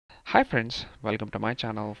Hi friends, welcome to my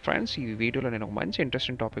channel. Friends, ఈ వీడియోలో నేను ఒక మంచి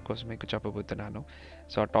ఇంట్రెస్టింగ్ టాపిక్ కోసం మీకు చెప్పబోతున్నాను.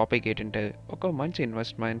 సో ఆ టాపిక్ ఏంటంటే ఒక మంచి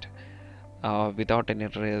ఇన్వెస్ట్మెంట్ వితౌట్ ఎనీ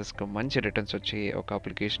రిస్క్ మంచి రిటర్న్స్ వచ్చే ఒక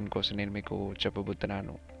అప్లికేషన్ కోసం నేను మీకు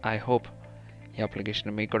చెప్పబోతున్నాను. ఐ హోప్ ఈ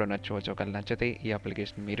అప్లికేషన్ మీకు కూడా నచ్చవచ్చు. ఒకవేళ నచ్చితే ఈ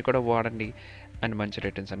అప్లికేషన్ మీరు కూడా వాడండి అండ్ మంచి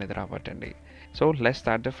రిటర్న్స్ అనేది రాబట్టండి. So let's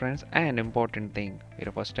start the friends. And important thing,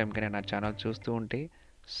 మీరు ఫస్ట్ టైం కానీ నా ఛానల్ చూస్తూ ఉంటే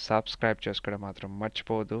సబ్స్క్రైబ్ చేసుకోవడం మాత్రం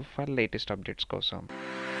మర్చిపోవద్దు ఫర్ లేటెస్ట్ అప్డేట్స్ కోసం.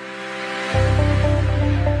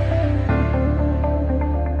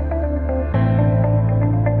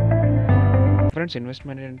 ఫ్రెండ్స్,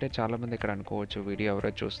 ఇన్వెస్ట్మెంట్ అంటే చాలామంది ఇక్కడ అనుకోవచ్చు, వీడియో ఎవరో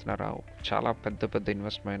చూస్తున్నారా, చాలా పెద్ద పెద్ద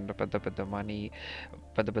ఇన్వెస్ట్మెంట్, పెద్ద పెద్ద మనీ,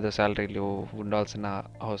 పెద్ద పెద్ద శాలరీలు ఉండాల్సిన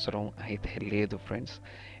అవసరం అయితే లేదు ఫ్రెండ్స్.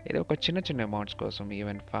 ఇది ఒక చిన్న చిన్న అమౌంట్స్ కోసం,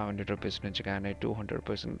 ఈవెన్ 500 రూపీస్ నుంచి కానీ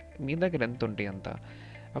 200%, మీ దగ్గర ఎంత ఉంటే అంత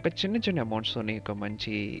ఒక చిన్న చిన్న అమౌంట్స్తోని ఒక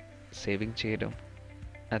మంచి సేవింగ్ చేయడం,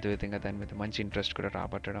 అదేవిధంగా దాని మీద మంచి ఇంట్రెస్ట్ కూడా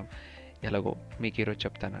రాబట్టడం ఎలాగో మీకు ఈరోజు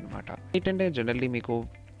చెప్తానమాట. ఏంటంటే జనరల్లీ మీకు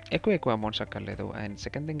ఎక్కువ అమౌంట్స్ అక్కర్లేదు. అండ్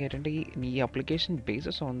సెకండ్ థింగ్ ఏంటంటే ఈ అప్లికేషన్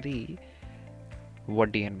బేసెస్ ఆన్ ది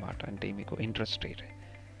వడ్డీ అనమాట. అంటే మీకు ఇంట్రెస్ట్ రేట్.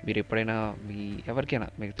 మీరు ఎప్పుడైనా ఎవరికైనా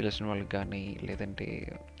మీకు తెలిసిన వాళ్ళకి కానీ, లేదంటే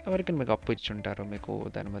ఎవరికైనా మీకు అప్పు ఇచ్చి ఉంటారో, మీకు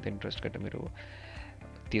దాని మీద ఇంట్రెస్ట్ గట్ట మీరు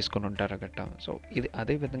తీసుకొని ఉంటారు గట్ట. సో ఇది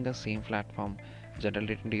అదే విధంగా సేమ్ ప్లాట్ఫామ్.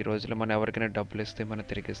 జనరల్ ఏంటంటే ఈ రోజుల్లో మనం ఎవరికైనా డబ్బులు ఇస్తే మనం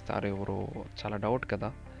తిరిగి ఇస్తారు ఎవరో, చాలా డౌట్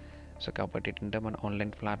కదా. సో కాబట్టి ఏంటంటే మన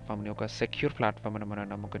ఆన్లైన్ ప్లాట్ఫామ్ని ఒక సెక్యూర్ ప్లాట్ఫామ్ అని మనం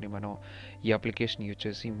నమ్ముకొని మనం ఈ అప్లికేషన్ యూజ్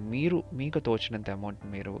చేసి మీకు తోచినంత అమౌంట్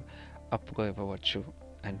మీరు అప్పుగా ఇవ్వవచ్చు.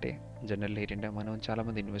 అంటే జనరల్ ఏంటంటే మనం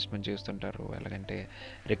చాలామంది ఇన్వెస్ట్మెంట్ చేస్తుంటారు. ఎలాగంటే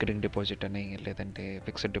రికరింగ్ డిపాజిట్ అని, లేదంటే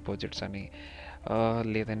ఫిక్స్డ్ డిపాజిట్స్ అని,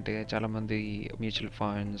 లేదంటే చాలామంది మ్యూచువల్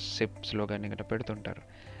ఫండ్స్, సిప్స్లో కానీ ఇక్కడ పెడుతుంటారు.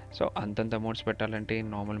 సో అంతంత అమౌంట్స్ పెట్టాలంటే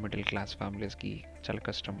నార్మల్ మిడిల్ క్లాస్ ఫ్యామిలీస్కి చాలా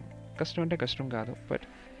కష్టం. అంటే కష్టం కాదు, బట్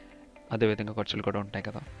అదేవిధంగా ఖర్చులు కూడా ఉంటాయి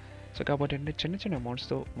కదా. సో కాబట్టి అంటే చిన్న చిన్న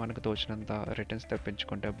అమౌంట్స్తో మనకు తోచినంత రిటర్న్స్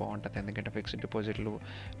తెప్పించుకుంటే బాగుంటుంది. ఎందుకంటే ఫిక్స్డ్ డిపాజిట్లు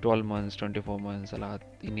 12 మంత్స్, 24 మంత్స్ అలా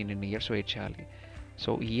ఇన్ని ఇయర్స్ వెయిట్ చేయాలి.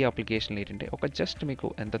 సో ఈ అప్లికేషన్ ఏంటంటే ఒక జస్ట్ మీకు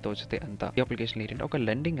ఎంత తోచితే అంత. ఈ అప్లికేషన్ ఏంటంటే ఒక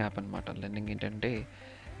లెండింగ్ యాప్ అనమాట. లెండింగ్ ఏంటంటే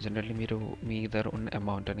జనరల్లీ మీరు మీ దగ్గర ఉన్న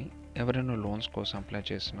అమౌంట్ని ఎవరైనా లోన్స్ కోసం అప్లై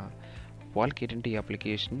చేసిన వాళ్ళకి ఏంటంటే ఈ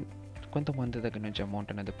అప్లికేషన్ కొంతమంది దగ్గర నుంచి అమౌంట్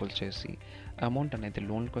అనేది పుల్ చేసి అమౌంట్ అనేది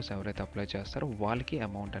లోన్ కోసం ఎవరైతే అప్లై చేస్తారో వాళ్ళకి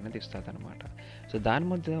అమౌంట్ అనేది ఇస్తుంది అనమాట. సో దాని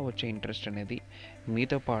మధ్య వచ్చే ఇంట్రెస్ట్ అనేది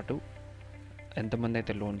మీతో పాటు ఎంతమంది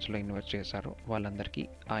అయితే లోన్స్లో ఇన్వెస్ట్ చేశారో వాళ్ళందరికీ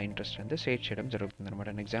ఆ ఇంట్రెస్ట్ అనేది షేర్ చేయడం జరుగుతుంది అనమాట.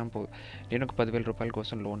 ఫర్ ఎగ్జాంపుల్, నేను ఒక 10,000 రూపాయల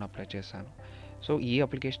కోసం లోన్ అప్లై చేశాను. సో ఈ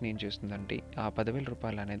అప్లికేషన్ ఏం చేస్తుందంటే ఆ 10,000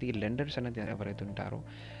 రూపాయలు అనేది లెండర్స్ అనేది ఎవరైతే ఉంటారో,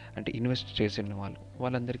 అంటే ఇన్వెస్ట్ చేసిన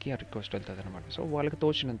వాళ్ళందరికీ ఆ రిక్వెస్ట్ వెళ్తుంది అనమాట. సో వాళ్ళకి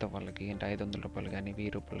తోచినంత, వాళ్ళకి ఏంటి 500 రూపాయలు కానీ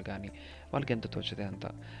 1000 రూపాయలు కానీ వాళ్ళకి ఎంత తోచితే అంత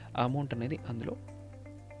ఆ అమౌంట్ అనేది అందులో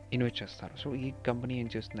ఇన్వెస్ట్ చేస్తారు. సో ఈ కంపెనీ ఏం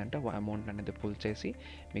చేస్తుందంటే ఆ అమౌంట్ అనేది పుల్ చేసి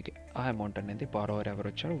మీకు ఆ అమౌంట్ అనేది బారోవర్ ఎవరు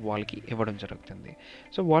వచ్చారో వాళ్ళకి ఇవ్వడం జరుగుతుంది.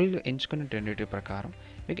 సో వాళ్ళు ఎంచుకున్న టెన్యూటీ ప్రకారం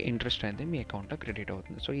మీకు ఇంట్రెస్ట్ అనేది మీ అకౌంట్లో క్రెడిట్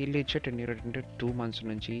అవుతుంది. సో వీళ్ళు ఇచ్చే టెన్యూర్ ఏంటంటే 2 మంత్స్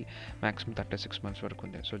నుంచి మ్యాక్సిమం 36 మంత్స్ వరకు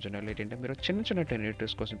ఉంది. సో జనరల్ ఏంటంటే మీరు చిన్న చిన్న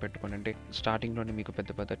టెన్యూర్స్ కోసం పెట్టుకుని, అంటే స్టార్టింగ్లోనే మీకు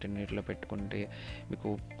పెద్ద పెద్ద టెన్యూర్లో పెట్టుకుంటే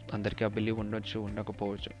మీకు అందరికీ ఆ బిలీవ్ ఉండొచ్చు,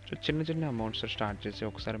 ఉండకపోవచ్చు. సో చిన్న చిన్న అమౌంట్స్ స్టార్ట్ చేసి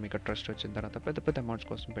ఒకసారి మీకు ట్రస్ట్ వచ్చిన తర్వాత పెద్ద పెద్ద అమౌంట్స్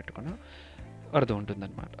కోసం పెట్టుకున్న అర్థం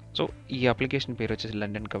ఉంటుందన్నమాట. సో ఈ అప్లికేషన్ పేరు వచ్చేసి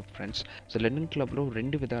London club friends. So London క్లబ్లో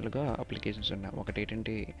 2 విధాలుగా అప్లికేషన్స్ ఉన్నాయి. ఒకటి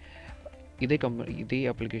ఏంటంటే ఇదే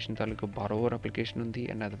అప్లికేషన్ తాలూకు బారోవర్ అప్లికేషన్ ఉంది,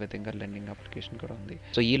 అండ్ అదేవిధంగా లెండింగ్ అప్లికేషన్ కూడా ఉంది.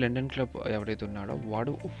 సో ఈ లండన్ క్లబ్ ఎవరైతే ఉన్నాడో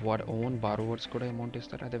వాడు ఓన్ బారోవర్స్ కూడా అమౌంట్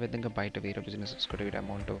ఇస్తారు. అదేవిధంగా బయట వేరే బిజినెసెస్ కూడా వీడు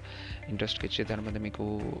అమౌంట్ ఇంట్రెస్ట్కి ఇచ్చే దాని మీద మీకు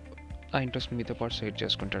ఆ ఇంట్రెస్ట్ మీతో పాటు షేర్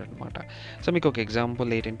చేసుకుంటాడు అనమాట. సో మీకు ఒక ఎగ్జాంపుల్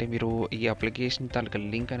ఏంటంటే, మీరు ఈ అప్లికేషన్ తాలూకా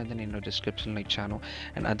లింక్ అనేది నేను డిస్క్రిప్షన్లో ఇచ్చాను,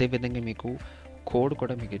 అండ్ అదేవిధంగా మీకు కోడ్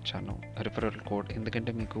కూడా మీకు ఇచ్చాను, రిఫరల్ కోడ్.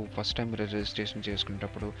 ఎందుకంటే మీకు ఫస్ట్ టైం రిజిస్ట్రేషన్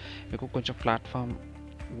చేసుకునేటప్పుడు మీకు కొంచెం ప్లాట్ఫామ్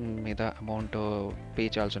మీద అమౌంట్ పే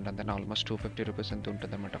చేయాల్సి ఉంటుంది. ఆల్మోస్ట్ 250 రూపీస్ ఎంత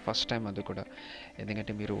ఉంటుంది అనమాట ఫస్ట్ టైం. అది కూడా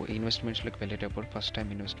ఎందుకంటే మీరు ఇన్వెస్ట్మెంట్స్లోకి వెళ్ళేటప్పుడు ఫస్ట్ టైం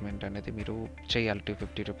ఇన్వెస్ట్మెంట్ అనేది మీరు చేయాలి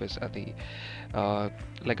 250 రూపీస్. అది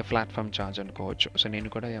లైక్ ప్లాట్ఫామ్ ఛార్జ్ అనుకోవచ్చు. సో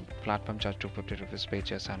నేను కూడా ప్లాట్ఫామ్ ఛార్జ్ 250 రూపీస్ పే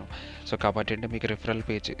చేశాను. సో కాబట్టి అంటే మీకు రిఫరల్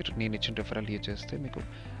నేను ఇచ్చిన రిఫరల్ యూజ్ చేస్తే మీకు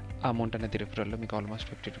ఆ అమౌంట్ అనేది రిఫరల్లో మీకు ఆల్మోస్ట్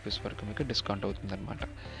 50 రూపీస్ వరకు మీకు డిస్కౌంట్ అవుతుంది అనమాట.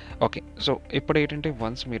 ఓకే, సో ఇప్పుడు ఏంటంటే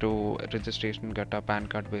వన్స్ మీరు రిజిస్ట్రేషన్ గట్టా పాన్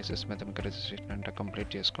కార్డ్ బేసిస్ మీద మీకు రిజిస్ట్రేషన్ అంటే కంప్లీట్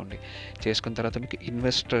చేసుకోండి. చేసుకున్న తర్వాత మీకు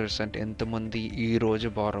ఇన్వెస్టర్స్ అంటే ఎంతమంది ఈరోజు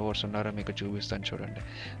బారోవర్స్ ఉన్నారో మీకు చూపిస్తాను చూడండి.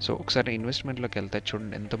 సో ఒకసారి ఇన్వెస్ట్మెంట్లోకి వెళ్తే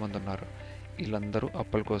చూడండి ఎంతమంది ఉన్నారు. వీళ్ళందరూ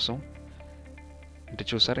అప్పుల కోసం, అంటే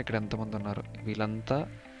చూసారు ఇక్కడ ఎంతమంది ఉన్నారు, వీళ్ళంతా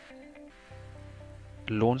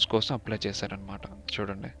లోన్స్ కోసం అప్లై చేశారనమాట.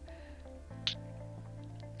 చూడండి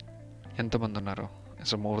ఎంతమంది ఉన్నారు.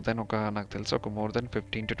 సో నాకు తెలిసి ఒక మోర్ దెన్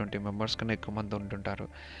 15 to 20 మెంబర్స్ కన్నా ఎక్కువ మంది ఉంటుంటారు.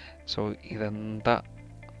 సో ఇదంతా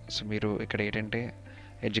సో మీరు ఇక్కడ ఏంటంటే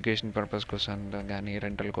ఎడ్యుకేషన్ పర్పస్ కోసం కానీ,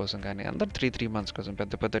 రెంటల్ కోసం కానీ అందరూ 3 మంత్స్ కోసం,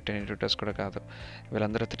 పెద్ద పెద్ద టెన్యూటర్స్ కూడా కాదు.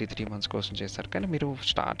 వీళ్ళందరూ 3 మంత్స్ కోసం చేస్తారు. కానీ మీరు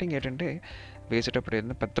స్టార్టింగ్ ఏంటంటే వేసేటప్పుడు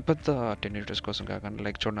ఏంటంటే పెద్ద పెద్ద టెన్యూటర్స్ కోసం కాకుండా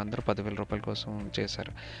లైక్ చూడండి అందరూ 10,000 రూపాయల కోసం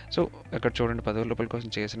చేశారు. సో ఇక్కడ చూడండి 10,000 రూపాయల కోసం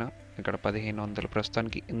చేసిన ఇక్కడ 1,500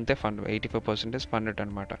 ప్రస్తుతానికి ఇంతే ఫండ్ 85% ఫండెడ్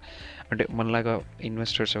అనమాట. అంటే మనలాగా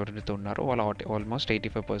ఇన్వెస్టర్స్ ఎవరైతే ఉన్నారో వాళ్ళు ఆల్మోస్ట్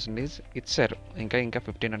 85% ఇచ్చారు. ఇంకా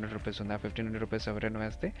 1,500 రూపీస్ ఉంది. ఆ 1,500 రూపీస్ ఎవరైనా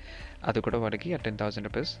వేస్తే అది కూడా వాడికి ఆ 10,000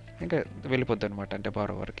 రూపీస్ ఇంకా వెళ్ళిపోద్ది అనమాట, అంటే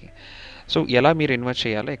బారోవర్కి. సో ఎలా మీరు ఇన్వెస్ట్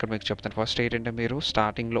చేయాలో ఇక్కడ మీకు చెప్తాను. ఫస్ట్ ఏంటంటే మీరు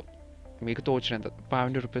స్టార్టింగ్లో మీకు తోచినంత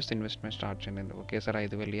 500 రూపీస్ ఇన్వెస్ట్మెంట్ స్టార్ట్ చేయండి. ఒకేసారి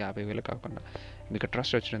 5,000 50,000 కాకుండా మీకు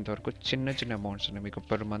ట్రస్ట్ వచ్చినంత వరకు చిన్న చిన్న అమౌంట్స్ ఉన్నాయి. మీకు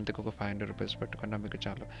పర్ మంత్కి ఒక 500 రూపీస్ పెట్టుకున్నా మీకు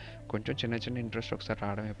చాలు. కొంచెం చిన్న చిన్న ఇంట్రెస్ట్ ఒకసారి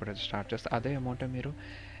రావడం ఎప్పుడైతే స్టార్ట్ చేస్తే అదే అమౌంట్ మీరు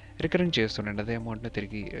రికరింగ్ చేస్తుండండి. అదే అమౌంట్ని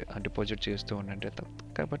తిరిగి డిపాజిట్ చేస్తూ ఉండండి.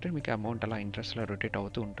 కాబట్టి మీకు అమౌంట్ అలా ఇంట్రెస్ట్లో రొటేట్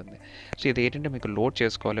అవుతూ ఉంటుంది. సో ఇది ఏంటంటే మీకు లోడ్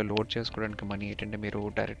చేసుకోవాలి. లోడ్ చేసుకోవడానికి మనీ ఏంటంటే మీరు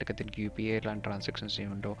డైరెక్ట్గా దీనికి యూపీఐ లాంటి ట్రాన్సాక్షన్స్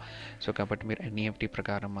ఏమి ఉండవు. సో కాబట్టి మీరు ఎన్ఈఎఫ్టీ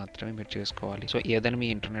ప్రకారం మాత్రమే మీరు చేసుకోవాలి. సో ఏదైనా మీ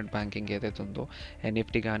ఇంటర్నెట్ బ్యాంకింగ్ ఏదైతే ఉందో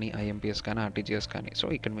ఎన్ఈఎఫ్టీ కానీ, ఐఎంపీఎస్ కానీ, ఆర్టీజీఎస్ కానీ, సో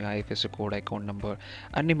ఇక్కడ మీ ఐఎఫ్ఎస్సి కోడ్, అకౌంట్ నెంబర్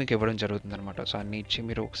అన్నీ మీకు ఇవ్వడం జరుగుతుంది అనమాట. సో అన్నీ ఇచ్చి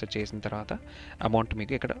మీరు ఒకసారి చేసిన తర్వాత అమౌంట్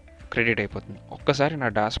మీకు ఇక్కడ క్రెడిట్ అయిపోతుంది. ఒక్కసారి నా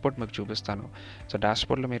డాష్బోర్డ్ మీకు చూపిస్తాను. సో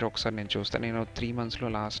డాష్బోర్డ్లో మీరు ఒకసారి నేను చూస్తాను. నేను 3 మంత్స్లో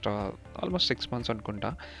లాస్ట్ ఆల్మోస్ట్ 6 మంత్స్ అనుకుంటా,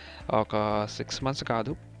 ఒక 6 మంత్స్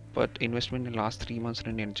కాదు బట్ ఇన్వెస్ట్మెంట్ లాస్ట్ 3 మంత్స్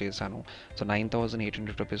నేను చేశాను. సో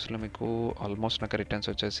 9,800 రూపీస్లో మీకు ఆల్మోస్ట్ నాకు రిటర్న్స్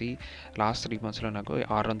వచ్చేసి లాస్ట్ 3 మంత్స్లో నాకు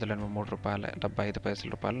 683 రూపాయలు 75 పైసల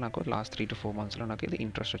రూపాయలు నాకు లాస్ట్ 3 to 4 మంత్స్లో నాకు ఇది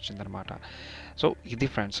ఇంట్రెస్ట్ వచ్చిందనమాట. సో ఇది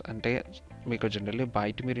ఫ్రెండ్స్, అంటే మీకు జనరల్లీ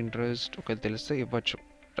బయట మీరు ఇంట్రెస్ట్ ఒకవేళ తెలిస్తే ఇవ్వచ్చు.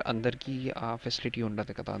 అందరికీ ఆ ఫెసిలిటీ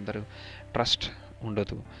ఉండదు కదా, అందరూ ట్రస్ట్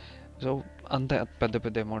ఉండదు. సో అంత పెద్ద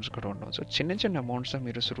పెద్ద అమౌంట్స్ కూడా ఉండవు. సో చిన్న చిన్న అమౌంట్స్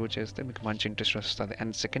మీరు సులువు చేస్తే మీకు మంచి ఇంట్రెస్ట్ వస్తుంది.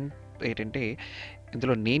 అండ్ సెకండ్ ఏంటంటే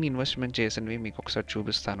ఇందులో నేను ఇన్వెస్ట్మెంట్ చేసినవి మీకు ఒకసారి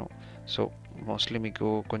చూపిస్తాను. సో మోస్ట్లీ మీకు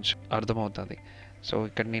కొంచెం అర్థమవుతుంది. సో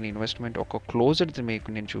ఇక్కడ నేను ఇన్వెస్ట్మెంట్ ఒక క్లోజ్డ్ మీకు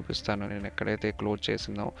నేను చూపిస్తాను. నేను ఎక్కడైతే క్లోజ్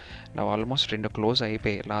చేసిందో నా ఆల్మోస్ట్ 2 క్లోజ్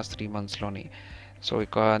అయిపోయాయి లాస్ట్ 3 మంత్స్లోని. సో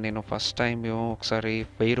ఇక నేను ఫస్ట్ టైం ఒకసారి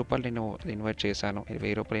 1,000 రూపాయలు నేను ఇన్వెస్ట్ చేశాను.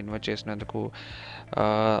 1,000 రూపాయలు ఇన్వెస్ట్ చేసినందుకు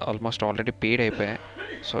ఆల్మోస్ట్ ఆల్రెడీ పేడ్ అయిపోయాయి.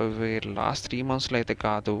 సో ఇవి లాస్ట్ 3 మంత్స్లో అయితే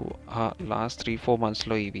కాదు, లాస్ట్ 3-4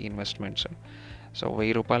 మంత్స్లో ఇవి ఇన్వెస్ట్మెంట్స్. సో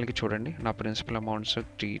 1,000 రూపాయలకి చూడండి నా ప్రిన్సిపల్ అమౌంట్స్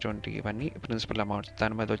 320, ఇవన్నీ ప్రిన్సిపల్ అమౌంట్స్.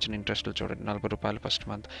 దాని మీద వచ్చిన ఇంట్రెస్ట్లు చూడండి, 40 రూపాయలు ఫస్ట్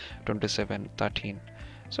మంత్, 27, 13.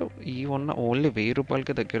 సో ఈ ఉన్న ఓన్లీ 1,000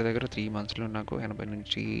 రూపాయలకి దగ్గర దగ్గర 3 మంత్స్లో నాకు 80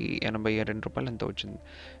 నుంచి 82 రూపాయలు ఎంత వచ్చింది.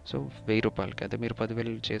 సో 1,000 రూపాయలకి అదే మీరు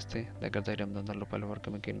 10,000 చేస్తే దగ్గర దగ్గర 800 రూపాయల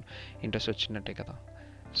వరకు మీకు ఇంట్రెస్ట్ వచ్చినట్టే కదా.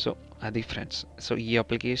 సో అది ఫ్రెండ్స్. సో ఈ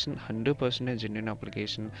అప్లికేషన్ 100% జెన్యూన్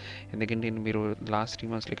అప్లికేషన్. ఎందుకంటే మీరు లాస్ట్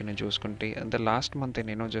 3 మంత్స్లోకి నేను చూసుకుంటే అంత లాస్ట్ మంత్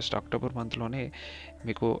నేను జస్ట్ అక్టోబర్ మంత్లోనే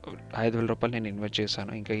మీకు 5,000 రూపాయలు నేను ఇన్వెస్ట్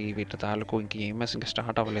చేశాను. ఇంకా ఈ వీటి తాలూకు ఇంక ఈఎంఐస్ ఇంకా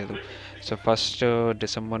స్టార్ట్ అవ్వలేదు. సో ఫస్ట్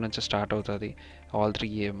డిసెంబర్ నుంచి స్టార్ట్ అవుతుంది ఆల్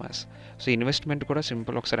 3 ఈఎంఐస్. సో ఇన్వెస్ట్మెంట్ కూడా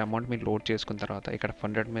సింపుల్. ఒకసారి అమౌంట్ మీరు లోడ్ చేసుకున్న తర్వాత ఇక్కడ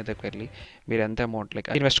ఫండెడ్ మీదకి వెళ్ళి మీరు ఎంత amount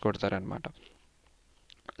like invest కొడతారనమాట.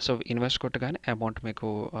 So invest కొట్టగానే అమౌంట్ మీకు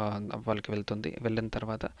వాళ్ళకి వెళ్తుంది. వెళ్ళిన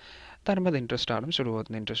తర్వాత దాని మీద ఇంట్రెస్ట్ రావడం షురూ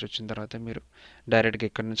అవుతుంది. ఇంట్రెస్ట్ వచ్చిన తర్వాత మీరు డైరెక్ట్గా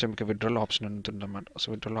ఇక్కడ నుంచి మీకు విత్డ్రాల్ ఆప్షన్ ఉంటుంది అన్నమాట. సో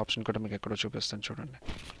విత్డ్రాల్ ఆప్షన్ కూడా మీకు ఎక్కడో చూపిస్తాను చూడండి.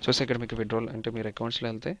 సో ఇక్కడ మీకు విత్డ్రాల్ అంటే మీరు అకౌంట్స్లో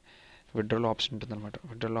వెళ్తే విత్డ్రాల్ ఆప్షన్ ఉంటుంది అనమాట.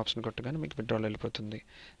 విత్డ్రాల్ ఆప్షన్ కొట్టగానే మీకు విత్డ్రాల్ వెళ్ళిపోతుంది.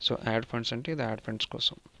 సో యాడ్ ఫండ్స్ అంటే ఇది యాడ్ ఫండ్స్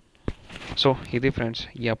కోసం. సో ఇది ఫ్రెండ్స్,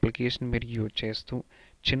 ఈ అప్లికేషన్ మీరు యూజ్ చేస్తూ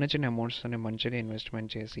చిన్న చిన్న అమౌంట్స్తోనే మంచిగా ఇన్వెస్ట్మెంట్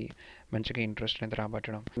చేసి మంచిగా ఇంట్రెస్ట్ అనేది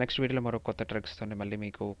రాబట్టడం. నెక్స్ట్ వీడియోలో మరో కొత్త ట్రిక్స్తోనే మళ్ళీ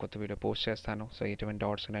మీకు కొత్త వీడియో పోస్ట్ చేస్తాను. సో ఎటువంటి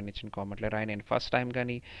డౌట్స్ కానీ ఇచ్చిన కామెంట్లో రాయి. నేను ఫస్ట్ టైం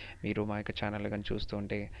కానీ మీరు మా యొక్క ఛానల్ కానీ చూస్తూ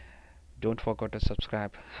ఉంటే don't forget to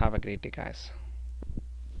subscribe. Have a great day guys.